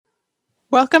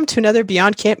Welcome to another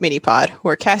Beyond Camp mini-pod,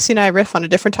 where Cassie and I riff on a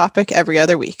different topic every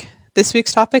other week. This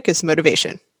week's topic is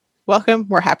motivation. Welcome,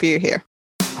 we're happy you're here.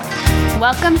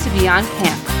 Welcome to Beyond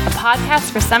Camp, a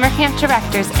podcast for summer camp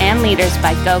directors and leaders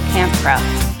by Go Camp Pro.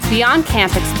 Beyond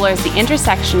Camp explores the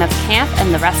intersection of camp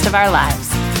and the rest of our lives.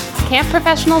 Camp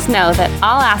professionals know that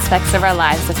all aspects of our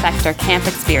lives affect our camp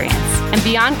experience, and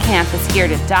Beyond Camp is here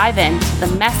to dive into the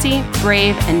messy,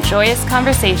 brave, and joyous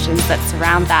conversations that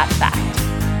surround that fact.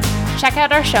 Check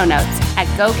out our show notes at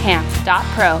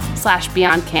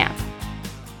gocamp.pro/beyondcamp.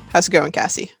 How's it going,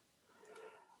 Cassie?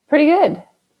 Pretty good.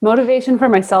 Motivation for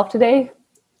myself today,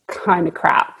 kind of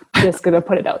crap. Just going to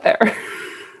put it out there.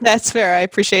 That's fair. I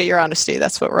appreciate your honesty.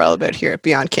 That's what we're all about here at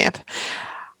Beyond Camp.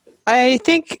 I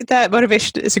think that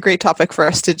motivation is a great topic for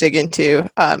us to dig into,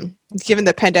 given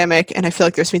the pandemic, and I feel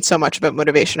like there's been so much about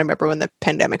motivation. I remember when the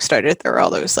pandemic started, there were all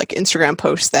those like Instagram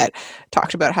posts that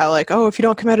talked about how like, oh, if you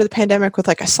don't come out of the pandemic with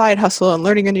like a side hustle and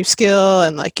learning a new skill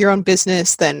and like your own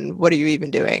business, then what are you even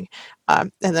doing?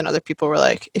 And then other people were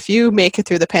like, if you make it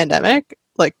through the pandemic,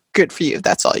 like good for you.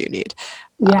 That's all you need.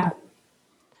 Yeah.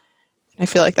 I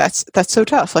feel like that's so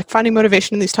tough. Like finding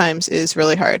motivation in these times is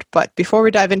really hard. But before we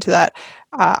dive into that,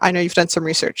 I know you've done some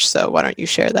research, so why don't you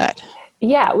share that?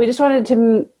 Yeah, we just wanted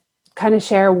to kind of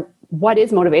share what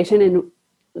is motivation and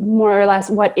more or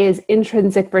less what is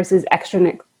intrinsic versus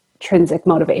extrinsic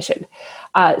motivation.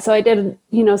 So I did,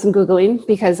 some Googling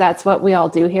because that's what we all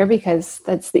do here because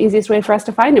that's the easiest way for us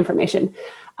to find information.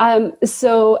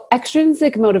 So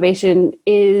extrinsic motivation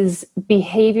is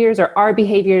behaviors or are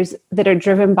behaviors that are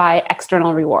driven by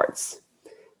external rewards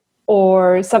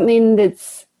or something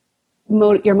that's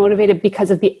you're motivated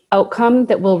because of the outcome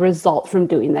that will result from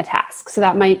doing the task. So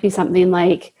that might be something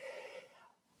like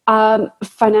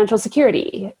financial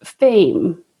security,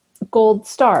 fame, gold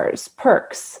stars,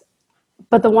 perks.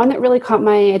 But the one that really caught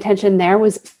my attention there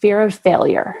was fear of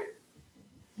failure.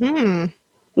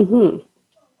 Mm-hmm.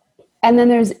 And then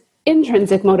there's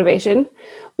intrinsic motivation,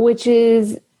 which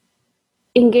is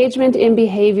engagement in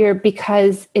behavior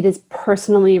because it is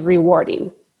personally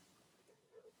rewarding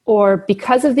or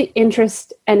because of the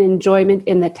interest and enjoyment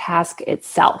in the task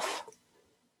itself.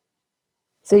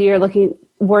 So you're looking,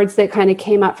 words that kind of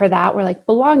came up for that were like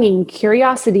belonging,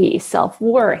 curiosity,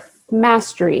 self-worth,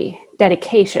 mastery,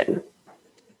 dedication.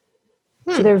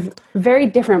 So they're very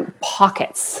different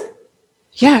pockets.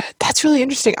 Yeah, that's really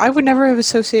interesting. I would never have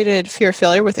associated fear of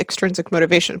failure with extrinsic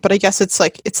motivation, but I guess it's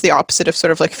the opposite of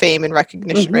sort of like fame and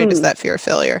recognition, right? Is that fear of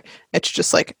failure? It's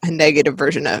just like a negative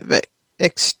version of it.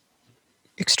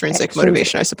 Extrinsic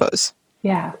motivation, I suppose.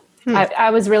 Yeah. I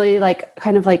was really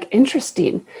kind of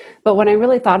interesting. But when I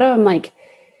really thought of it, I'm like,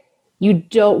 you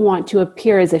don't want to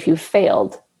appear as if you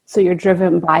failed. So you're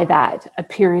driven by that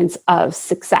appearance of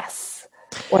success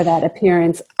or that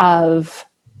appearance of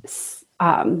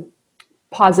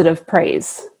positive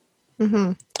praise.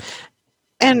 Mm-hmm.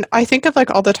 And I think of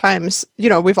like all the times,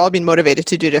 we've all been motivated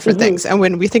to do different things. And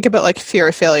when we think about like fear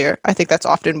of failure, I think that's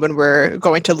often when we're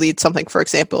going to lead something, for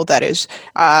example, that is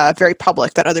very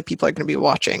public, that other people are going to be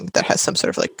watching, that has some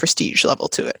sort of like prestige level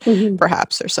to it,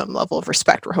 perhaps, or some level of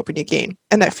respect we're hoping to gain.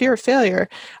 And that fear of failure,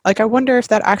 like I wonder if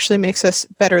that actually makes us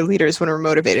better leaders when we're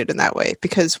motivated in that way.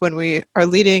 Because when we are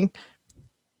leading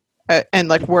and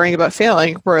like worrying about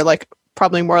failing, we're like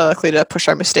probably more likely to push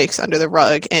our mistakes under the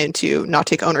rug and to not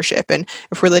take ownership. And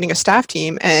if we're leading a staff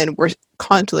team and we're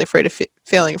constantly afraid of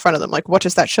failing in front of them, like what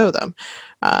does that show them?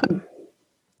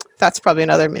 That's probably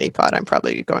another mini pod. I'm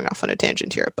probably going off on a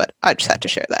tangent here, but I just had to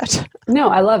share that. No,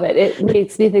 I love it. It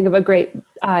makes me think of a great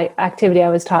activity I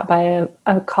was taught by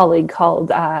a colleague called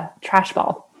Trash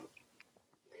Ball.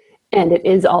 And it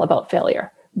is all about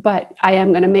failure. But I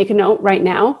am going to make a note right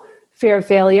now, fear of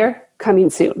failure coming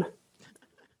soon.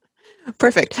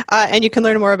 Perfect. And you can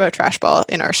learn more about Trash Ball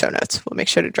in our show notes. We'll make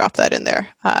sure to drop that in there.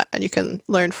 And you can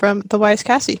learn from the wise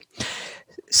Cassie.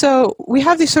 So we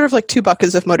have these sort of like two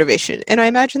buckets of motivation. And I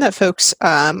imagine that folks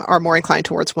are more inclined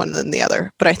towards one than the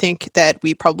other. But I think that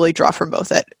we probably draw from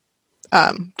both at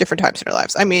different times in our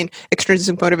lives. I mean,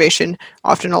 extrinsic motivation,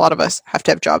 often a lot of us have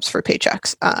to have jobs for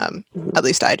paychecks. At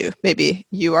least I do. Maybe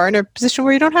you are in a position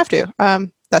where you don't have to.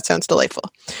 That sounds delightful.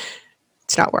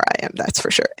 It's not where I am, that's for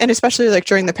sure. And especially like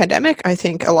during the pandemic, I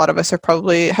think a lot of us are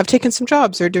probably have taken some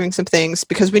jobs or doing some things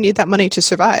because we need that money to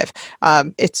survive.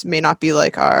 It may not be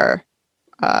like our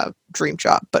dream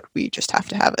job, but we just have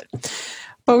to have it.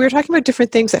 But we were talking about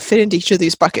different things that fit into each of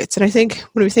these buckets. And I think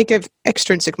when we think of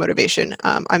extrinsic motivation,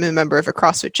 I'm a member of a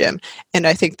CrossFit gym. And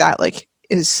I think that like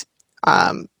is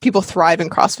people thrive in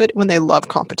CrossFit when they love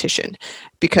competition,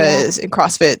 because in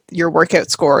CrossFit, your workout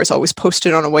score is always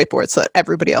posted on a whiteboard so that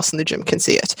everybody else in the gym can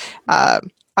see it.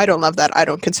 I don't love that. I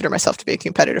don't consider myself to be a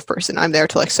competitive person. I'm there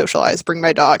to like socialize, bring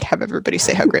my dog, have everybody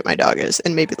say how great my dog is,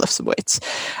 and maybe lift some weights.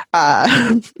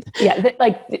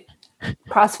 Like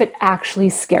CrossFit actually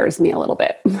scares me a little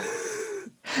bit.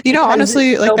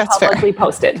 Honestly, like that's publicly fair.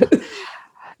 Posted.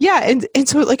 Yeah, and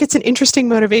so like it's an interesting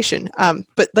motivation,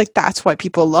 but like that's why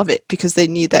people love it, because they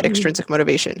need that extrinsic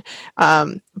motivation.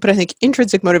 But I think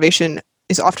intrinsic motivation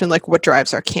is often like what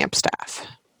drives our camp staff.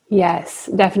 Yes,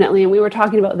 definitely. And we were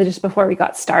talking about this just before we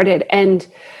got started, and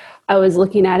I was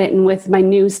looking at it, and with my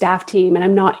new staff team, and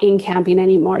I'm not in camping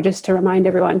anymore, just to remind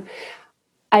everyone,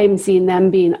 I'm seeing them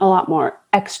being a lot more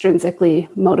extrinsically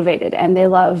motivated, and they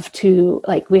love to,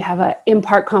 like, we have a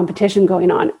in-park competition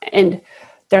going on, and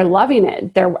they're loving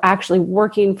it. They're actually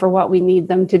working for what we need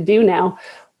them to do now,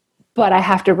 but I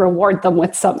have to reward them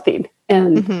with something.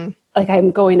 And like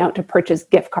I'm going out to purchase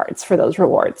gift cards for those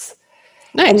rewards.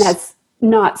 Nice. And that's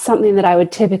not something that I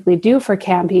would typically do for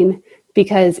camping,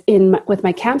 because with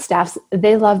my camp staffs,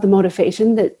 they love the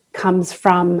motivation that comes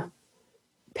from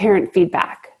parent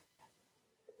feedback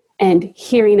and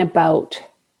hearing about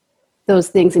those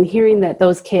things and hearing that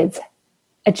those kids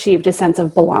achieved a sense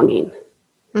of belonging.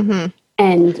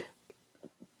 And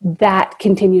that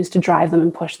continues to drive them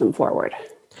and push them forward.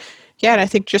 Yeah, and I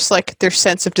think just like their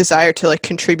sense of desire to like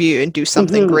contribute and do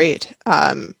something great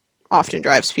often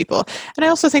drives people. And I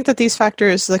also think that these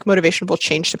factors, like motivation, will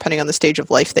change depending on the stage of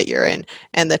life that you're in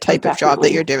and the type of job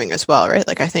that you're doing as well, right?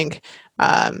 Like I think,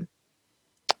 a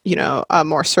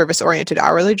more service-oriented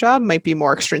hourly job might be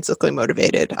more extrinsically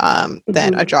motivated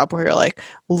than a job where you're like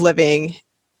living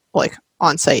like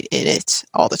on site in it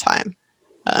all the time.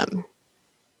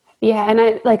 Yeah, and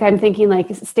I'm thinking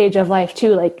like stage of life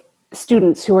too, like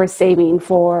students who are saving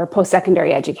for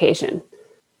post-secondary education.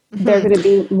 They're going to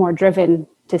be more driven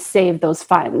to save those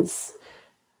funds.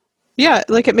 Yeah,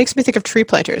 like it makes me think of tree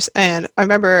planters. And I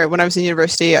remember when I was in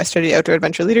university, I studied outdoor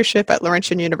adventure leadership at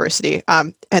Laurentian University,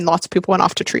 and lots of people went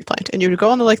off to tree plant. And you would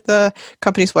go on to like the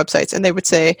company's websites, and they would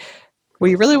say,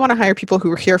 "We really want to hire people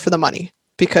who are here for the money,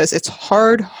 because it's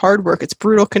hard work. It's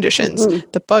brutal conditions.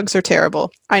 The bugs are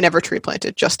terrible." I never tree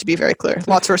planted, just to be very clear.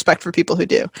 Lots of respect for people who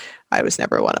do. I was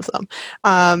never one of them.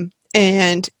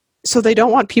 And so they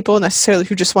don't want people necessarily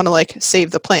who just want to like save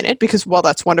the planet, because while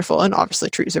that's wonderful, and obviously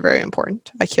trees are very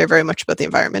important, I care very much about the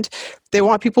environment. They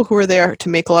want people who are there to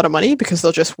make a lot of money, because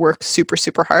they'll just work super,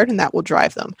 super hard, and that will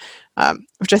drive them.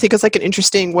 Which I think is like an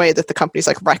interesting way that the companies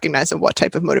like recognize what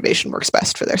type of motivation works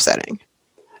best for their setting.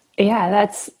 Yeah,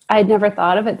 I'd never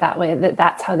thought of it that way,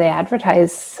 that's how they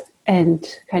advertise and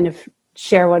kind of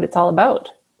share what it's all about.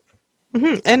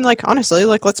 And like, honestly,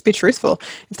 like, let's be truthful.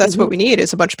 If that's what we need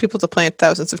is a bunch of people to plant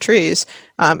thousands of trees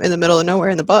in the middle of nowhere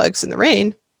in the bugs, in the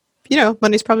rain,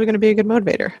 money's probably going to be a good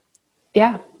motivator.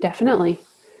 Yeah, definitely.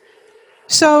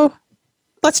 So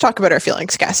let's talk about our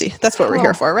feelings, Cassie. That's what we're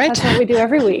here for, right? That's what we do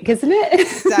every week, isn't it?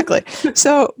 Exactly.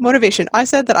 So motivation. I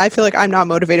said that I feel like I'm not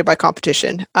motivated by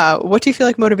competition. What do you feel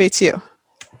like motivates you?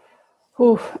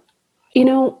 What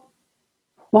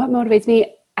motivates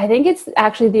me? I think it's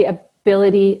actually the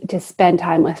ability to spend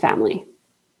time with family.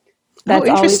 That's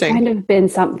always kind of been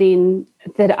something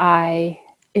that I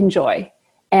enjoy,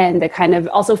 and that kind of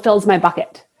also fills my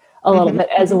bucket a little bit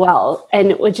as well.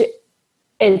 And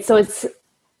it's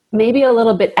maybe a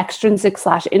little bit extrinsic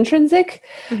 / intrinsic,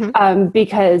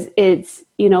 because it's,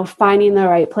 finding the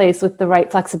right place with the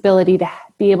right flexibility to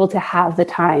be able to have the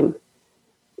time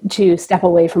to step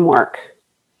away from work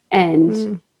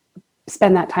and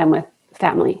spend that time with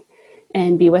family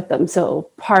and be with them. So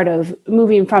part of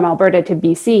moving from Alberta to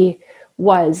BC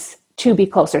was to be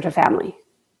closer to family.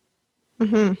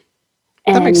 That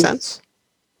makes sense.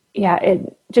 Yeah,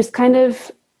 it just kind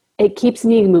of, it keeps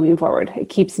me moving forward. It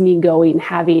keeps me going,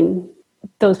 having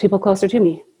those people closer to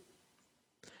me.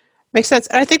 Makes sense.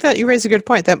 And I think that you raise a good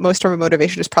point that most of our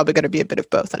motivation is probably going to be a bit of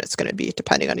both, and it's going to be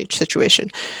depending on each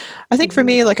situation. I think for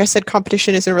me, like I said,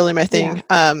 competition isn't really my thing.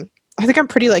 Yeah. I think I'm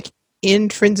pretty like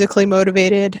intrinsically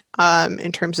motivated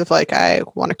in terms of like I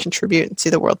want to contribute and see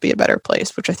the world be a better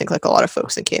place, which I think like a lot of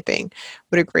folks in camping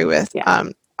would agree with. Yeah.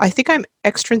 I think I'm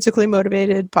extrinsically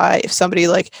motivated by if somebody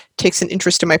like takes an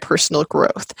interest in my personal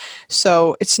growth.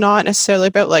 So it's not necessarily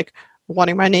about like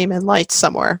wanting my name in lights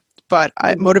somewhere, but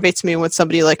it motivates me when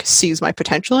somebody like sees my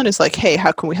potential and is like, hey,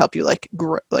 how can we help you like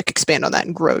grow, like expand on that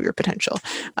and grow your potential?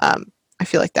 I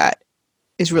feel like that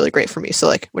is really great for me. So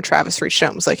like when Travis reached out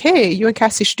and was like, hey, you and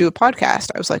Cassie should do a podcast,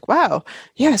 I was like, wow,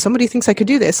 yeah, somebody thinks I could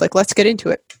do this. Like, let's get into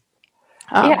it.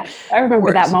 Yeah, I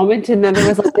remember that moment. And then there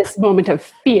was like this moment of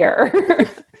fear.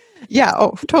 Yeah,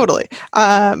 oh, totally.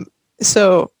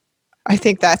 So I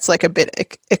think that's like a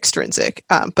bit extrinsic,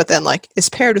 but then like is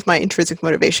paired with my intrinsic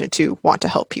motivation to want to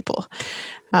help people.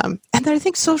 And then I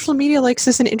think social media likes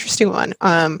is an interesting one.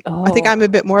 I think I'm a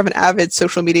bit more of an avid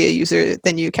social media user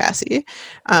than you, Cassie.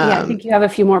 I think you have a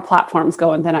few more platforms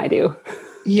going than I do.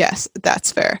 Yes,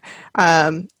 that's fair.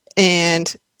 And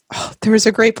there was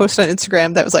a great post on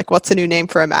Instagram that was like, what's a new name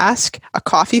for a mask? A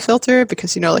coffee filter,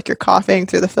 because, like you're coughing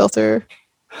through the filter.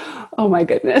 Oh my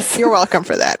goodness. You're welcome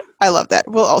for that. I love that.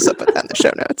 We'll also put that in the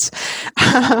show notes.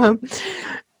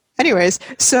 Anyways,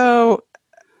 so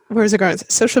where's it going?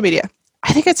 Social media.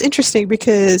 I think it's interesting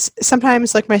because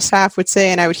sometimes like my staff would say,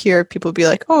 and I would hear people be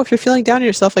like, oh, if you're feeling down on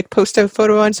yourself, like post a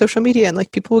photo on social media and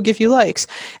like people will give you likes.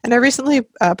 And I recently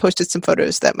posted some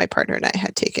photos that my partner and I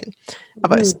had taken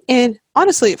of us. And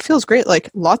honestly, it feels great. Like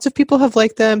lots of people have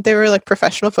liked them. They were like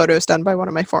professional photos done by one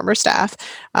of my former staff,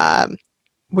 and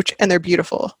they're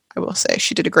beautiful. I will say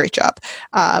she did a great job.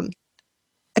 And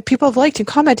people have liked and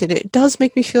commented. It does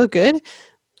make me feel good.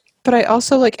 But I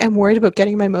also like am worried about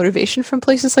getting my motivation from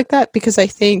places like that because I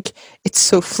think it's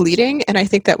so fleeting. And I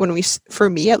think that for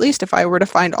me at least, if I were to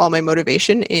find all my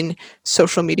motivation in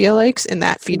social media likes and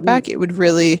that feedback, it would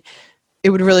really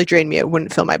drain me. It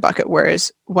wouldn't fill my bucket.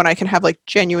 Whereas when I can have like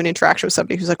genuine interaction with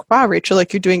somebody who's like, wow, Rachel,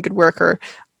 like you're doing good work, or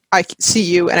I see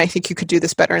you and I think you could do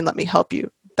this better and let me help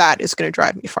you. That is going to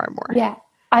drive me far more. Yeah.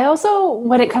 I also,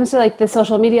 when it comes to like the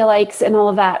social media likes and all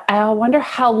of that, I wonder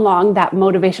how long that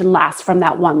motivation lasts from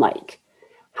that one like.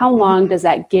 How long does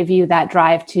that give you that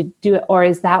drive to do it? Or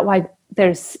is that why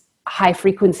there's high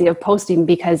frequency of posting,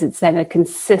 because it's then a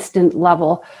consistent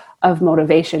level of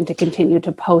motivation to continue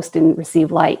to post and receive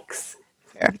likes?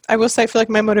 Fair. I will say I feel like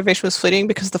my motivation was fleeting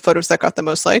because the photos that got the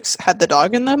most likes had the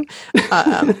dog in them,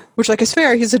 which like is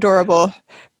fair. He's adorable,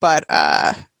 but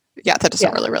yeah, that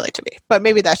doesn't really relate to me, but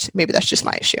maybe that's just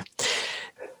my issue.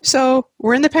 So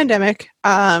we're in the pandemic.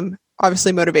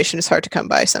 Obviously motivation is hard to come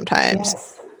by sometimes.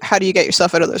 Yes. How do you get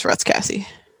yourself out of those ruts, Cassie?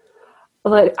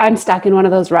 Well, I'm stuck in one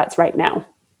of those ruts right now.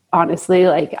 Honestly,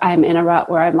 like I'm in a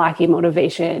rut where I'm lacking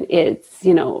motivation. It's,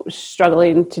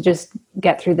 struggling to just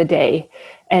get through the day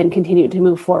and continue to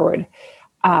move forward.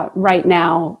 Right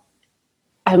now,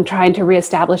 I'm trying to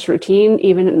reestablish routine,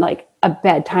 even in like a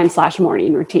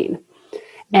bedtime/morning routine.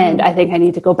 And I think I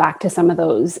need to go back to some of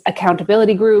those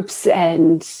accountability groups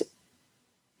and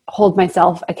hold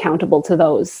myself accountable to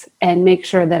those and make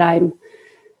sure that I'm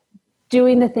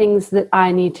doing the things that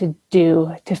I need to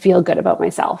do to feel good about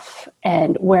myself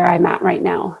and where I'm at right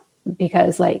now,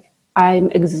 because like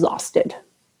I'm exhausted.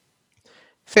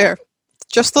 Fair.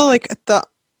 Just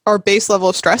our base level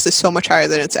of stress is so much higher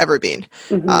than it's ever been.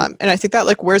 And I think that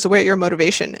like wears away at your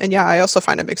motivation. And yeah, I also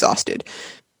find I'm exhausted.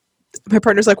 My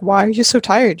partner's like, why are you so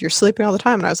tired? You're sleeping all the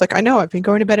time. And I was like, I know, I've been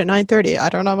going to bed at 9:30. I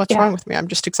don't know what's wrong with me. I'm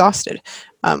just exhausted.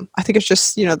 I think it's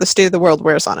just, the state of the world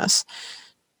wears on us.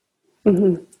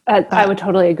 I would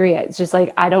totally agree. It's just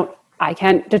like, I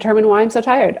can't determine why I'm so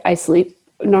tired. I sleep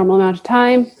a normal amount of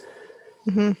time,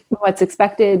 what's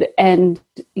expected. And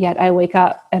yet I wake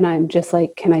up and I'm just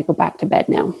like, can I go back to bed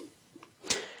now?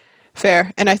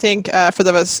 Fair. And I think for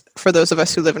those of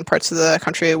us who live in parts of the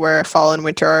country where fall and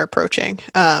winter are approaching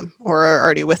or are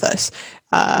already with us,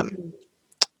 that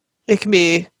can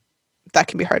be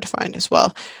hard to find as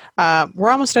well.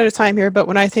 We're almost out of time here, but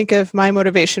when I think of my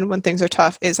motivation when things are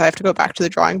tough is I have to go back to the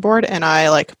drawing board and I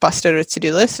like bust out a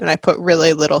to-do list and I put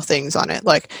really little things on it,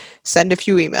 like send a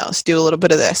few emails, do a little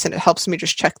bit of this, and it helps me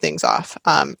just check things off.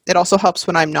 It also helps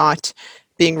when I'm not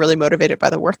being really motivated by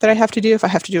the work that I have to do. If I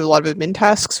have to do a lot of admin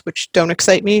tasks, which don't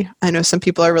excite me, I know some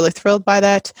people are really thrilled by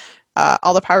that.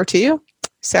 All the power to you.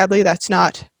 Sadly, that's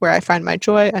not where I find my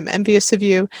joy. I'm envious of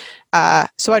you.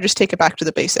 So I just take it back to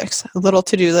the basics. A little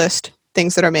to-do list,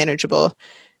 things that are manageable,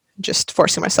 just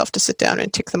forcing myself to sit down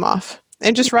and tick them off.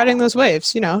 And just riding those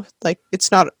waves, like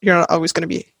you're not always going to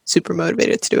be super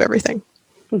motivated to do everything.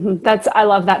 I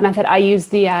love that method. I use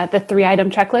the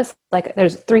 3-item checklist. Like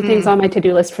there's 3 things on my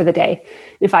to-do list for the day.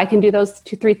 If I can do those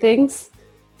 2-3 things,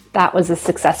 that was a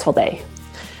successful day.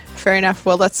 Fair enough.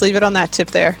 Well, let's leave it on that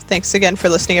tip there. Thanks again for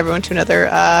listening, everyone, to another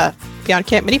Beyond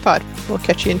Camp mini-pod. We'll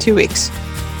catch you in 2 weeks.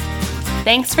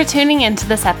 Thanks for tuning in to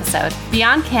this episode.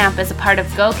 Beyond Camp is a part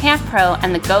of Go Camp Pro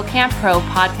and the Go Camp Pro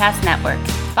podcast network.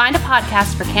 Find a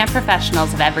podcast for camp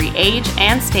professionals of every age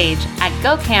and stage at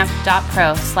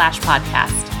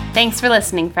gocamp.pro/podcast. Thanks for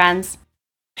listening, friends.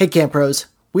 Hey, Camp Pros.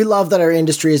 We love that our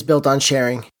industry is built on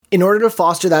sharing. In order to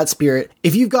foster that spirit,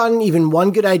 if you've gotten even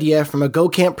one good idea from a Go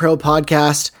Camp Pro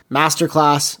podcast,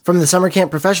 masterclass, from the Summer Camp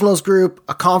Professionals group,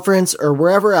 a conference, or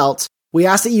wherever else, we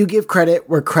ask that you give credit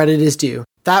where credit is due.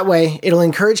 That way, it'll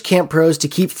encourage camp pros to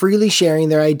keep freely sharing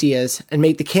their ideas and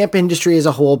make the camp industry as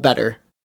a whole better.